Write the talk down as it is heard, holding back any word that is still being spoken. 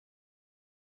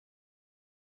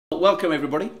Welcome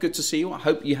everybody, good to see you. I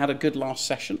hope you had a good last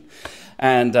session,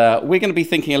 and we're going to be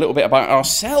thinking a little bit about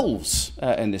ourselves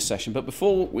in this session. But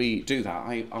before we do that,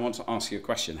 I want to ask you a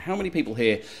question. How many people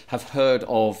here have heard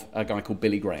of a guy called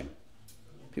Billy Graham?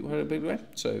 People heard of Billy Graham?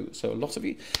 So a lot of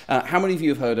you. How many of you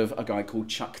have heard of a guy called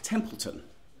Chuck Templeton?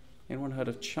 Anyone heard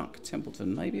of Chuck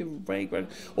Templeton? Maybe Ray Graham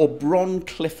or Bron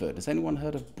Clifford. Has anyone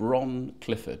heard of Bron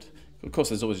Clifford? Of course,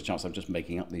 there's always a chance I'm just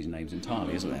making up these names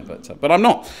entirely, isn't there? But I'm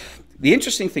not. The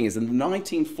interesting thing is, in the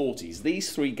 1940s,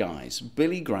 these three guys,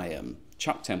 Billy Graham,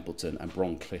 Chuck Templeton, and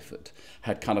Bron Clifford,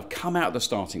 had kind of come out of the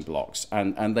starting blocks,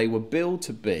 and they were billed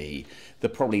to be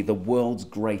probably the world's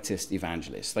greatest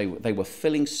evangelists. They were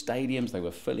filling stadiums, they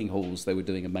were filling halls, they were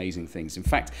doing amazing things. In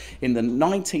fact, in the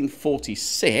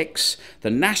 1946, the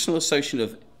National Association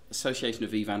of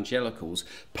Evangelicals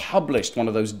published one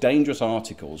of those dangerous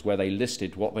articles where they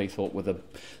listed what they thought were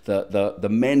the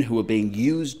men who were being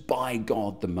used by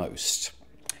God the most.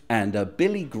 And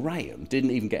Billy Graham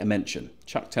didn't even get a mention.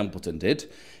 Chuck Templeton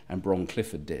did, and Bron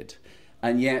Clifford did.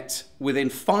 And yet, within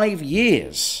 5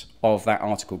 years of that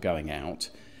article going out,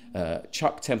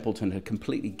 Chuck Templeton had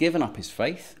completely given up his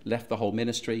faith, left the whole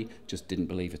ministry, just didn't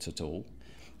believe it at all.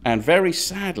 And very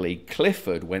sadly,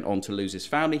 Clifford went on to lose his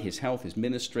family, his health, his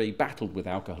ministry, battled with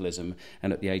alcoholism,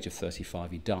 and at the age of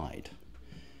 35, he died.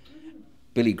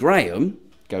 Billy Graham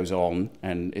goes on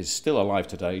and is still alive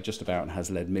today, just about, and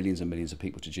has led millions and millions of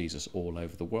people to Jesus all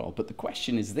over the world. But the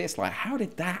question is this, how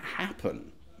did that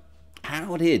happen?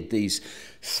 How did these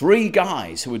three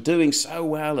guys who were doing so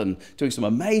well and doing some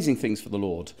amazing things for the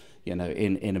Lord,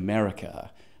 in America,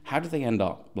 how did they end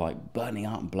up burning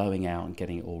out and blowing out and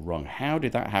getting it all wrong? How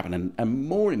did that happen? And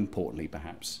more importantly,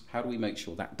 perhaps, how do we make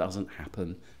sure that doesn't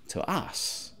happen to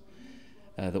us?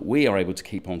 That we are able to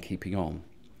keep on keeping on.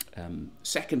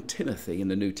 2 Timothy in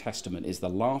the New Testament is the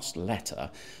last letter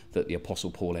that the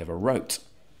Apostle Paul ever wrote.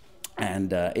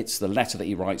 And it's the letter that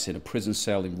he writes in a prison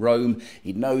cell in Rome.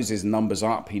 He knows his number's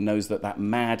up. He knows that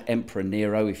mad Emperor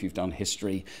Nero, if you've done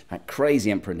history, that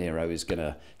crazy Emperor Nero is going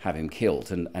to have him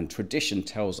killed. And tradition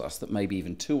tells us that maybe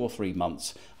even 2 or 3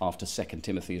 months after 2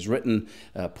 Timothy is written,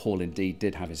 Paul indeed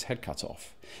did have his head cut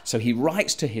off. So he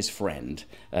writes to his friend,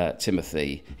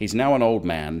 Timothy. He's now an old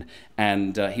man.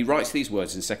 And he writes these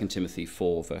words in 2 Timothy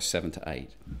 4, verse 7 to 8.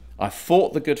 I've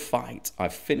fought the good fight.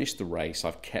 I've finished the race.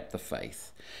 I've kept the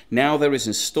faith. Now there is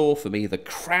in store for me the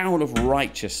crown of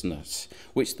righteousness,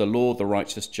 which the Lord, the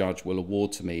righteous judge, will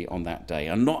award to me on that day.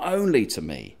 And not only to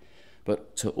me,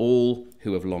 but to all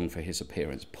who have longed for his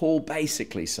appearance. Paul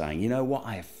basically saying, you know what,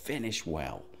 I have finished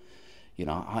well.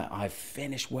 I've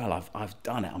finished well. I've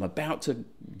done it. I'm about to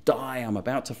die. I'm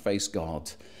about to face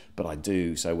God, but I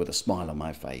do so with a smile on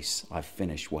my face. I've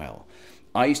finished well.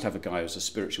 I used to have a guy who was a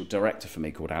spiritual director for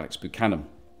me called Alex Buchanan.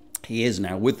 He is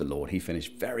now with the Lord. He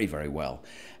finished very, very well.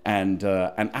 And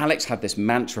Alex had this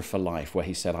mantra for life where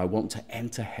he said, I want to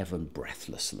enter heaven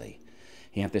breathlessly.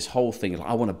 He had this whole thing,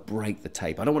 I want to break the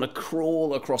tape. I don't want to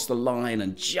crawl across the line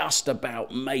and just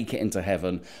about make it into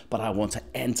heaven, but I want to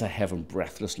enter heaven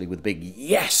breathlessly with a big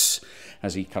yes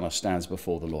as he kind of stands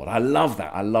before the Lord. I love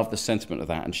that. I love the sentiment of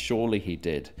that, and surely he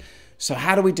did. So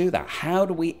how do we do that? How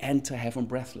do we enter heaven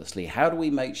breathlessly? How do we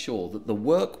make sure that the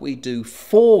work we do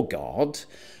for God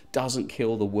doesn't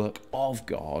kill the work of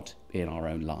God in our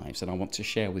own lives? And I want to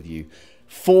share with you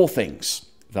 4 things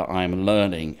that I'm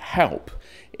learning help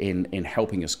in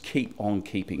helping us keep on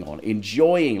keeping on,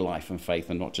 enjoying life and faith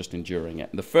and not just enduring it.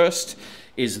 And the first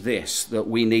is this, that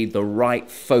we need the right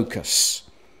focus.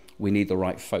 We need the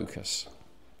right focus.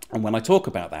 And when I talk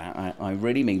about that, I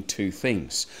really mean 2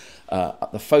 things.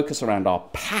 The focus around our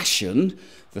passion,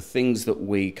 the things that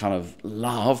we kind of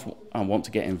love and want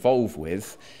to get involved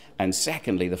with, and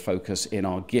secondly, the focus in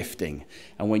our gifting.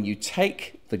 And when you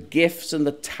take the gifts and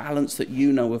the talents that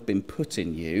you know have been put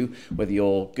in you, whether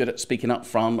you're good at speaking up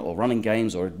front or running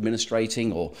games or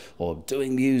administrating or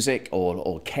doing music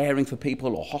or caring for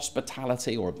people or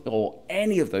hospitality or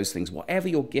any of those things, whatever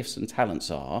your gifts and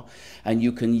talents are, and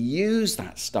you can use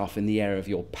that stuff in the area of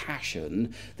your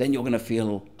passion, then you're going to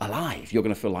feel alive. You're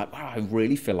going to feel like, wow, I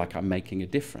really feel like I'm making a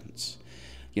difference.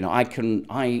 I can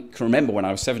remember when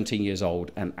I was 17 years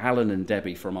old and Alan and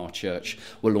Debbie from our church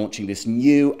were launching this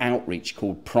new outreach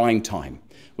called Prime Time,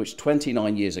 which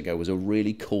 29 years ago was a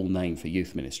really cool name for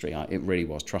youth ministry. It really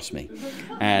was, trust me.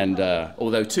 And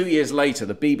although 2 years later,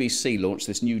 the BBC launched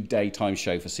this new daytime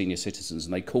show for senior citizens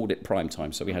and they called it Prime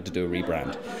Time, so we had to do a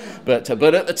rebrand. But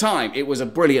at the time, it was a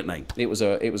brilliant name. It was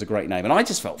a great name. And I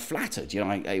just felt flattered.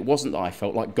 It wasn't that I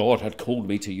felt like God had called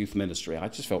me to youth ministry. I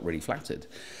just felt really flattered.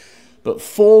 But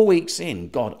 4 weeks in,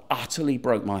 God utterly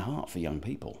broke my heart for young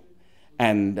people.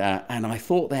 And I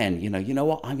thought then, you know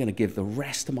what? I'm going to give the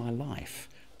rest of my life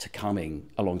to coming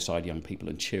alongside young people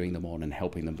and cheering them on and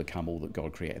helping them become all that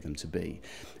God created them to be.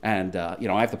 And,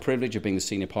 I have the privilege of being the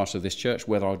senior pastor of this church.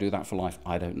 Whether I'll do that for life,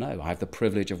 I don't know. I have the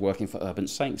privilege of working for Urban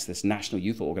Saints, this national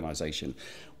youth organisation.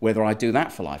 Whether I do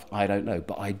that for life, I don't know.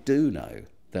 But I do know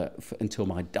that until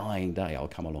my dying day, I'll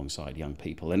come alongside young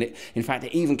people. And in fact,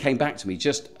 it even came back to me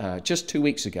just 2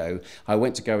 weeks ago. I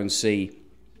went to go and see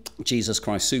Jesus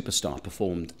Christ Superstar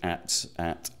performed at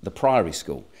the Priory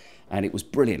School. And it was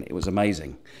brilliant. It was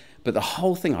amazing. But the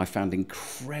whole thing I found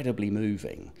incredibly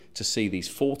moving, to see these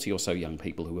 40 or so young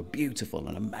people who were beautiful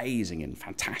and amazing and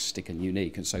fantastic and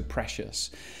unique and so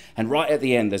precious. And right at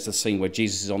the end, there's the scene where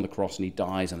Jesus is on the cross and he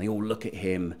dies, and they all look at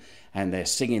him and they're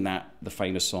singing the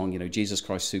famous song, Jesus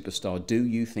Christ Superstar, do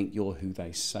you think you're who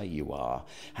they say you are?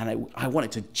 And I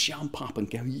wanted to jump up and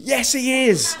go, yes, he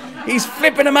is. He's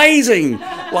flipping amazing.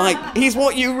 Like, he's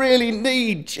what you really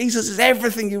need. Jesus is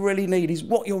everything you really need. He's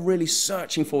what you're really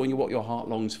searching for and what your heart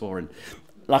longs for. And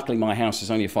luckily, my house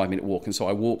is only a 5-minute walk, and so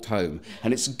I walked home.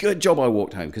 And it's a good job I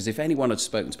walked home, because if anyone had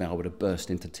spoken to me, I would have burst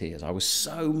into tears. I was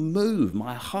so moved,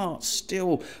 my heart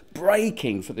still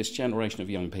breaking for this generation of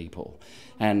young people,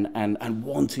 and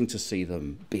wanting to see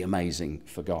them be amazing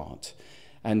for God.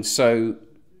 And so,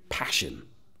 passion.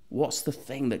 What's the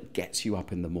thing that gets you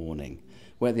up in the morning?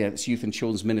 Whether it's youth and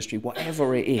children's ministry,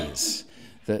 whatever it is,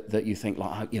 that you think,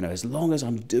 like, as long as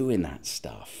I'm doing that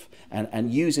stuff,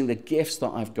 and using the gifts that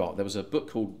I've got. There was a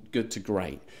book called Good to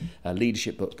Great, a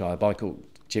leadership book by a guy called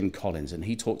Jim Collins, and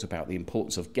he talked about the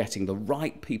importance of getting the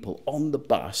right people on the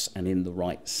bus and in the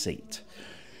right seat.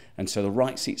 And so the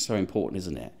right seat's so important,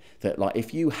 isn't it? That, like,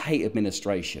 if you hate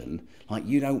administration, like,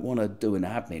 you don't want to do an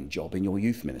admin job in your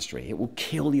youth ministry. It will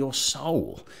kill your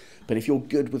soul. But if you're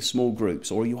good with small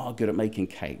groups, or you are good at making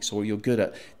cakes, or you're good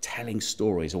at telling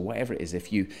stories, or whatever it is,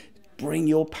 if you bring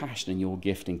your passion and your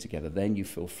gifting together, then you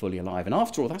feel fully alive. And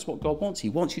after all, that's what God wants. He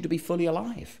wants you to be fully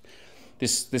alive.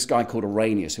 This guy called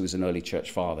Arrhenius, who was an early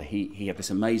church father, he had this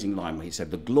amazing line where he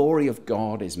said, the glory of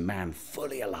God is man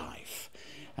fully alive.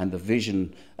 And the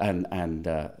vision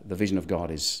the vision of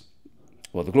God is,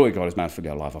 well, the glory of God is man fully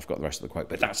alive. I've got the rest of the quote,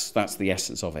 but that's the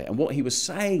essence of it. And what he was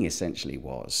saying essentially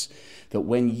was that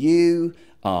when you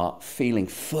are feeling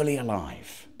fully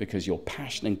alive, because your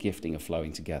passion and gifting are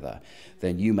flowing together,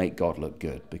 then you make God look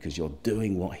good, because you're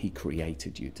doing what he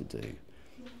created you to do.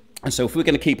 And so if we're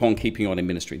going to keep on keeping on in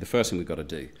ministry, the first thing we've got to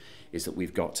do is that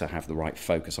we've got to have the right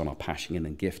focus on our passion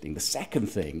and gifting. The second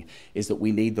thing is that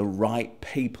we need the right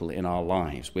people in our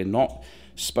lives. We're not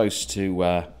supposed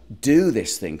to do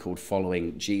this thing called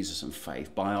following Jesus and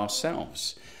faith by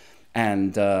ourselves.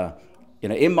 And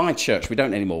in my church, we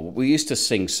don't anymore. We used to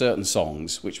sing certain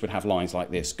songs which would have lines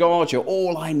like this: God, you're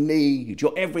all I need.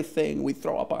 You're everything. We'd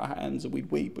throw up our hands and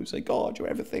we'd weep. We'd say, God, you're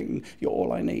everything. You're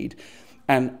all I need.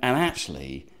 And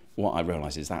actually, what I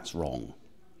realise is that's wrong.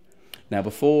 Now,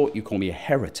 before you call me a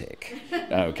heretic,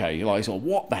 okay, you're like, so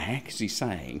what the heck is he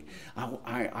saying?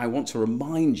 I want to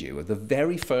remind you of the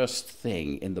very first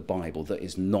thing in the Bible that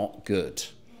is not good.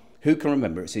 Who can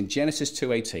remember? It's in Genesis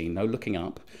 2:18. No looking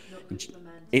up.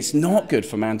 It's not good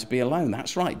for man to be alone.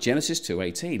 That's right. Genesis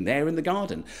 2:18. They're in the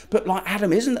garden. But like,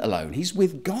 Adam isn't alone. He's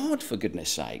with God, for goodness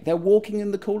sake. They're walking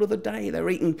in the cool of the day. They're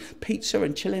eating pizza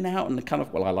and chilling out, and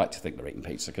well, I like to think they're eating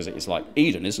pizza because it's like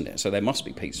Eden, isn't it? So there must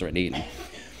be pizza in Eden.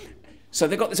 So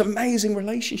they've got this amazing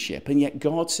relationship, and yet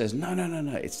God says, no.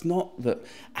 It's not that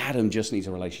Adam just needs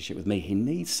a relationship with me. He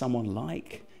needs someone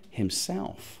like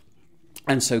himself.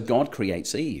 And so God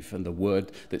creates Eve, and the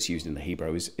word that's used in the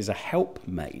Hebrew is a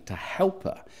helpmate, a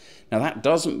helper. Now, that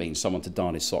doesn't mean someone to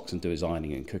darn his socks and do his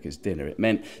ironing and cook his dinner. It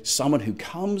meant someone who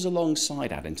comes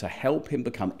alongside Adam to help him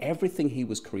become everything he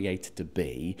was created to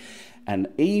be. And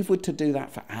Eve would to do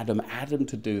that for Adam, Adam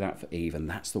to do that for Eve, and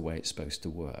that's the way it's supposed to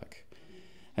work.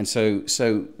 And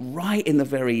so right in the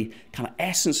very kind of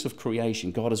essence of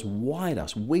creation, God has wired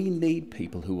us. We need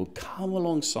people who will come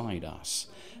alongside us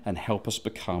and help us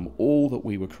become all that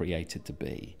we were created to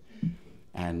be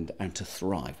and to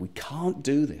thrive. We can't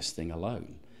do this thing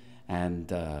alone.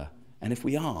 And if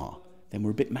we are, then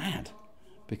we're a bit mad,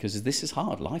 because this is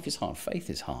hard. Life is hard. Faith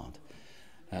is hard.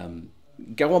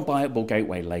 Go on Bible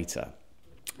Gateway later,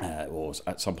 or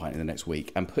at some point in the next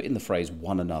week, and put in the phrase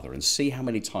one another and see how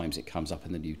many times it comes up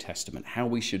in the New Testament, how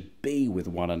we should be with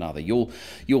one another.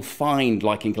 You'll find,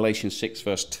 like in Galatians 6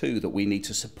 verse 2, that we need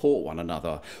to support one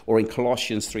another, or in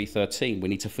Colossians 3:13 we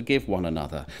need to forgive one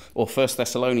another, or 1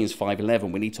 Thessalonians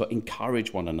 5:11 we need to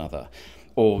encourage one another,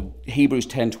 or Hebrews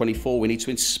 10:24 we need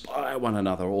to inspire one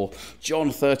another, or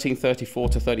John 13:34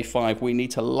 to 35 we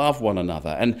need to love one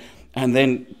another. And And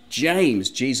then James,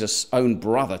 Jesus' own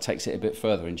brother, takes it a bit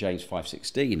further in James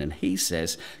 5:16, and he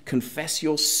says, confess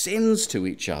your sins to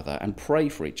each other and pray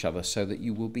for each other so that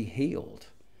you will be healed.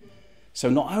 So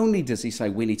not only does he say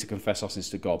we need to confess our sins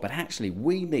to God, but actually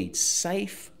we need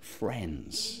safe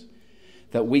friends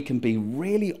that we can be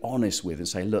really honest with and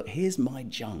say, look, here's my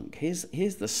junk. Here's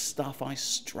the stuff I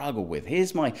struggle with.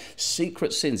 Here's my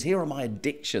secret sins. Here are my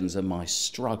addictions and my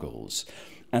struggles.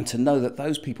 And to know that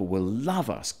those people will love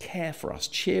us, care for us,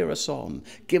 cheer us on,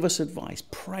 give us advice,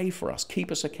 pray for us,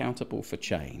 keep us accountable for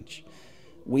change.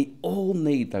 We all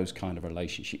need those kind of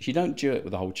relationships. You don't do it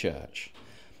with the whole church,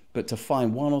 but to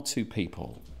find one or two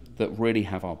people that really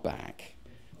have our back,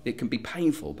 it can be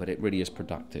painful, but it really is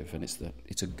productive, and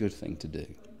it's a good thing to do.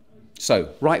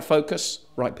 So, right focus,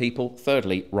 right people.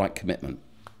 Thirdly, right commitment.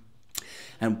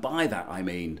 And by that, I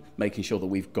mean making sure that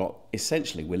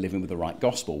we're living with the right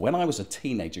gospel. When I was a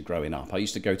teenager growing up, I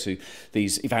used to go to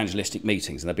these evangelistic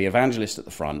meetings, and there'd be an evangelist at the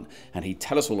front, and he'd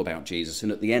tell us all about Jesus.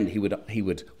 And at the end, he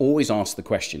would always ask the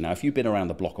question. Now, if you've been around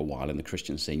the block a while in the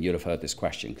Christian scene, you'd have heard this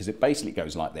question, because it basically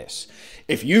goes like this.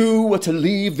 If you were to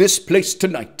leave this place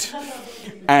tonight,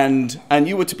 and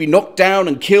you were to be knocked down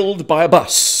and killed by a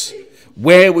bus,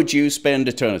 where would you spend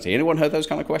eternity? Anyone heard those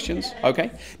kind of questions?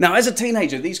 Okay. Now, as a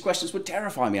teenager, these questions would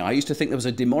terrify me. I used to think there was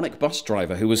a demonic bus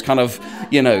driver who was kind of,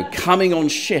 coming on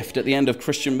shift at the end of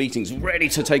Christian meetings, ready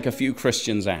to take a few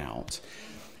Christians out.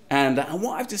 And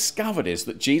what I've discovered is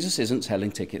that Jesus isn't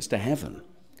selling tickets to heaven.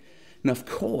 Now, of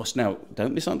course,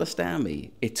 don't misunderstand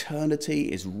me.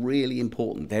 Eternity is really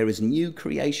important. There is new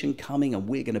creation coming, and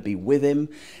we're going to be with him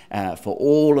for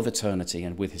all of eternity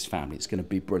and with his family. It's going to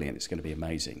be brilliant. It's going to be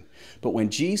amazing. But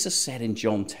when Jesus said in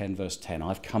John 10, verse 10,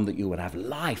 I've come that you would have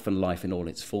life and life in all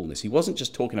its fullness, he wasn't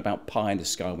just talking about pie in the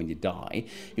sky when you die.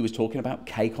 He was talking about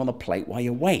cake on a plate while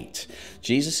you wait.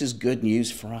 Jesus is good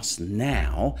news for us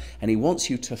now, and he wants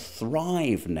you to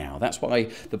thrive now. That's why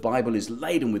the Bible is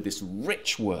laden with this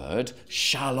rich word,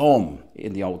 shalom,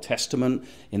 in the Old Testament,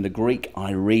 in the Greek,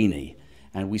 irene.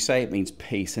 And we say it means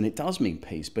peace, and it does mean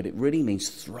peace, but it really means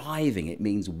thriving. It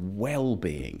means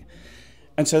well-being.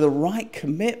 And so the right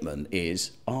commitment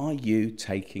is, are you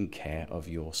taking care of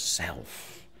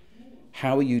yourself?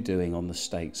 How are you doing on the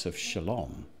states of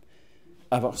shalom?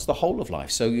 That's the whole of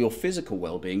life. So your physical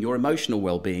well-being, your emotional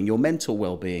well-being, your mental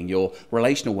well-being, your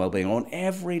relational well-being, on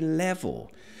every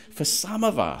level. For some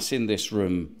of us in this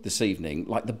room this evening,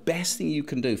 like, the best thing you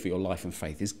can do for your life and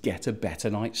faith is get a better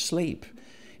night's sleep.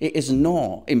 It is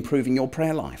not improving your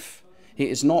prayer life. It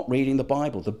is not reading the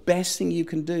Bible. The best thing you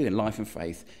can do in life and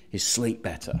faith is sleep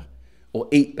better, or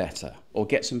eat better, or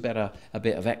get a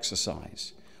bit of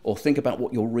exercise, or think about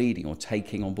what you're reading or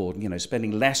taking on board,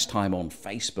 spending less time on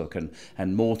Facebook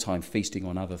and more time feasting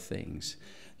on other things.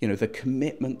 The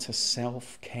commitment to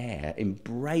self-care,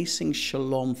 embracing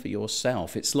shalom for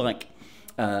yourself. It's like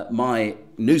my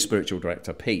new spiritual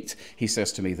director, Pete, he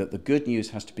says to me that the good news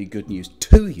has to be good news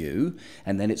to you,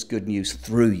 and then it's good news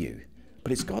through you.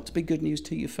 But it's got to be good news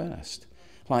to you first.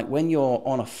 Like when you're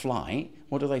on a flight,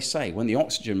 what do they say? When the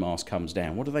oxygen mask comes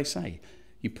down, what do they say?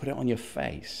 You put it on your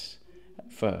face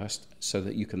first so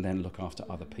that you can then look after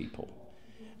other people.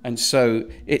 And so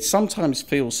it sometimes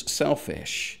feels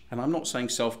selfish, and I'm not saying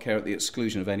self-care at the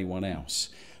exclusion of anyone else,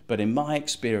 but in my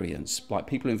experience, like,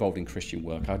 people involved in Christian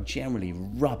work are generally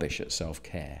rubbish at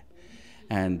self-care.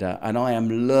 And I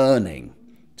am learning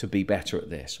to be better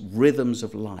at this. Rhythms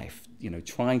of life,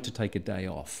 trying to take a day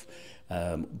off.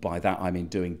 By that I mean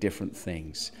doing different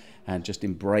things and just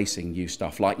embracing new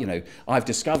stuff. Like, I've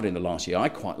discovered in the last year I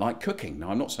quite like cooking. Now,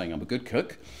 I'm not saying I'm a good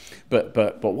cook,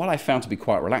 but what I found to be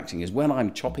quite relaxing is when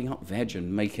I'm chopping up veg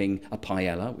and making a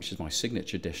paella, which is my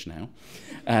signature dish now.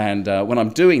 And when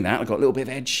I'm doing that, I've got a little bit of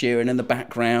Ed Sheeran in the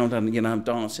background, and I'm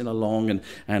dancing along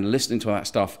and listening to all that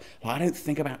stuff. I don't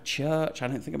think about church. I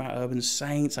don't think about urban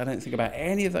saints. I don't think about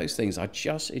any of those things. I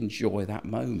just enjoy that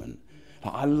moment.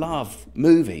 I love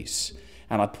movies,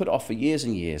 and I put it off for years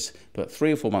and years, but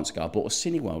 3 or 4 months ago I bought a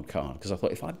Cineworld card, because I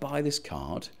thought, if I buy this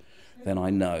card, then I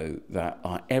know that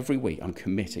every week I'm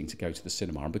committing to go to the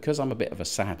cinema. And because I'm a bit of a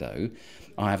sado,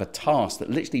 I have a task that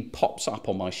literally pops up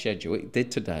on my schedule. It did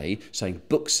today, saying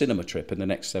book cinema trip in the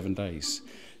next 7 days.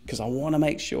 Because I want to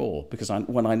make sure, because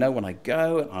when I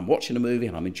go and I'm watching a movie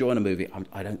and I'm enjoying a movie,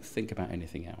 I don't think about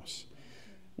anything else.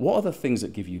 What are the things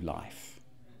that give you life?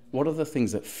 What are the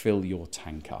things that fill your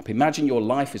tank up? Imagine your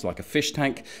life is like a fish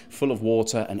tank full of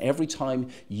water, and every time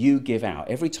you give out,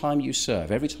 every time you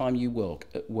serve, every time you work,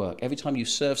 every time you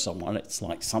serve someone, it's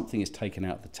like something is taken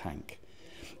out of the tank.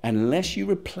 unless you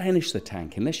replenish the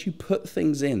tank, unless you put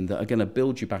things in that are going to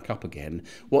build you back up again,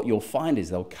 what you'll find is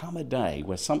there'll come a day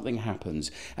where something happens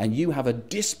and you have a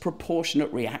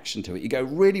disproportionate reaction to it. You go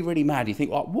really, really mad. You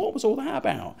think, well, what was all that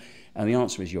about? And the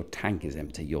answer is your tank is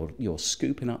empty. You're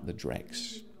scooping up the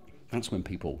dregs. That's when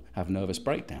people have nervous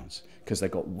breakdowns because they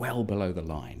got well below the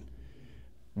line.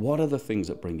 What are the things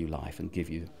that bring you life and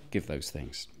give those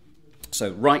things?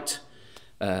 So right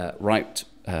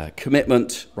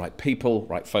commitment, right people,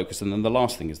 right focus, and then the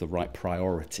last thing is the right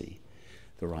priority.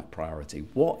 The right priority.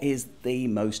 What is the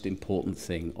most important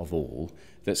thing of all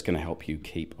that's going to help you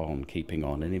keep on keeping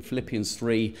on? And in Philippians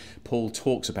 3, Paul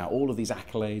talks about all of these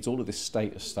accolades, all of this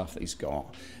status stuff that he's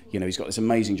got. You know, he's got this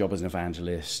amazing job as an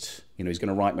evangelist. You know, he's going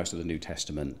to write most of the New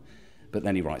Testament. But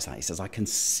then he writes that. He says, I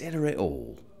consider it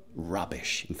all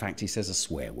rubbish. In fact, he says a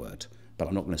swear word. But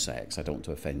I'm not going to say it because I don't want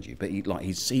to offend you. But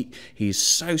he's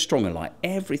so strong and like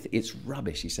everything, it's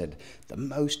rubbish. He said, the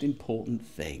most important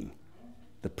thing,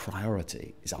 the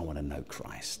priority is I want to know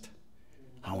Christ.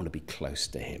 I want to be close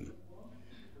to him.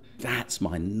 That's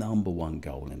my number one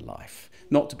goal in life.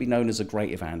 Not to be known as a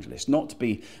great evangelist, not to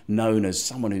be known as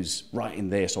someone who's writing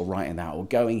this or writing that or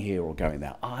going here or going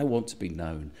there. I want to be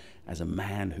known as a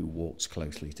man who walks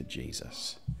closely to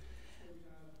Jesus.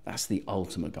 That's the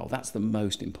ultimate goal. That's the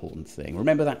most important thing.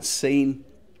 Remember that scene,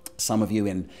 some of you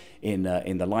in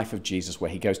the life of Jesus,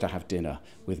 where he goes to have dinner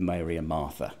with Mary and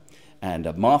Martha.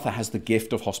 And Martha has the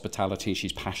gift of hospitality.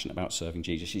 She's passionate about serving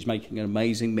Jesus. She's making an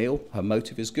amazing meal. Her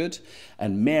motive is good.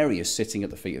 And Mary is sitting at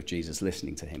the feet of Jesus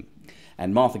listening to him.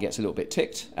 And Martha gets a little bit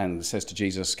ticked and says to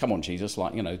Jesus, come on, Jesus, tell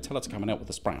her to come and help with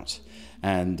the sprouts.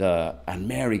 And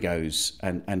Mary goes,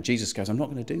 and Jesus goes, I'm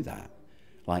not going to do that.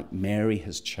 Like Mary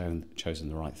has chosen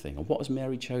the right thing. And what has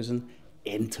Mary chosen?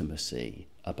 Intimacy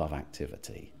above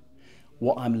activity.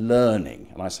 What I'm learning,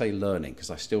 and I say learning because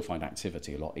I still find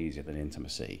activity a lot easier than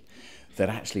intimacy, that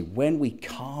actually when we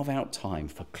carve out time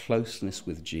for closeness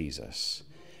with Jesus,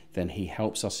 then he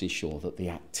helps us ensure that the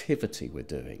activity we're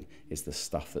doing is the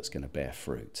stuff that's going to bear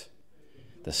fruit,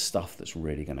 the stuff that's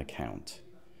really going to count.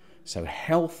 So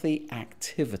healthy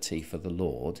activity for the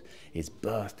Lord is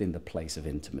birthed in the place of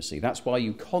intimacy. That's why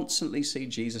you constantly see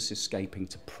Jesus escaping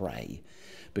to pray,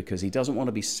 because he doesn't want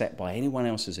to be set by anyone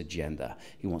else's agenda.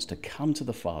 He wants to come to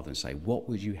the Father and say, what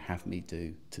would you have me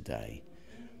do today?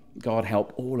 God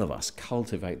help all of us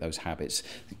cultivate those habits.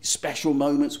 Special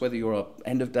moments, whether you're an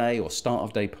end of day or start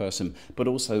of day person, but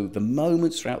also the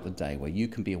moments throughout the day where you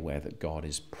can be aware that God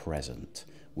is present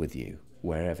with you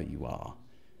wherever you are.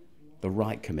 The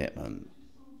right commitment,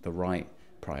 the right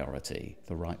priority,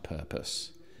 the right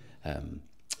purpose, and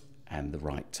the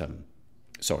right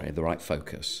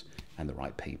focus and the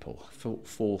right people.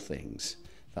 Four things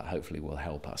that hopefully will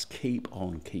help us keep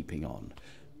on keeping on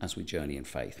as we journey in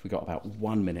faith. We've got about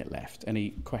 1 minute left.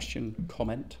 Any question,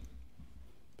 comment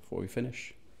before we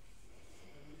finish?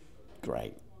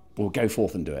 Great. We'll go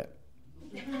forth and do it.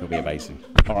 It'll be amazing.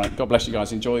 All right. God bless you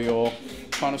guys. Enjoy your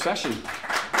final session.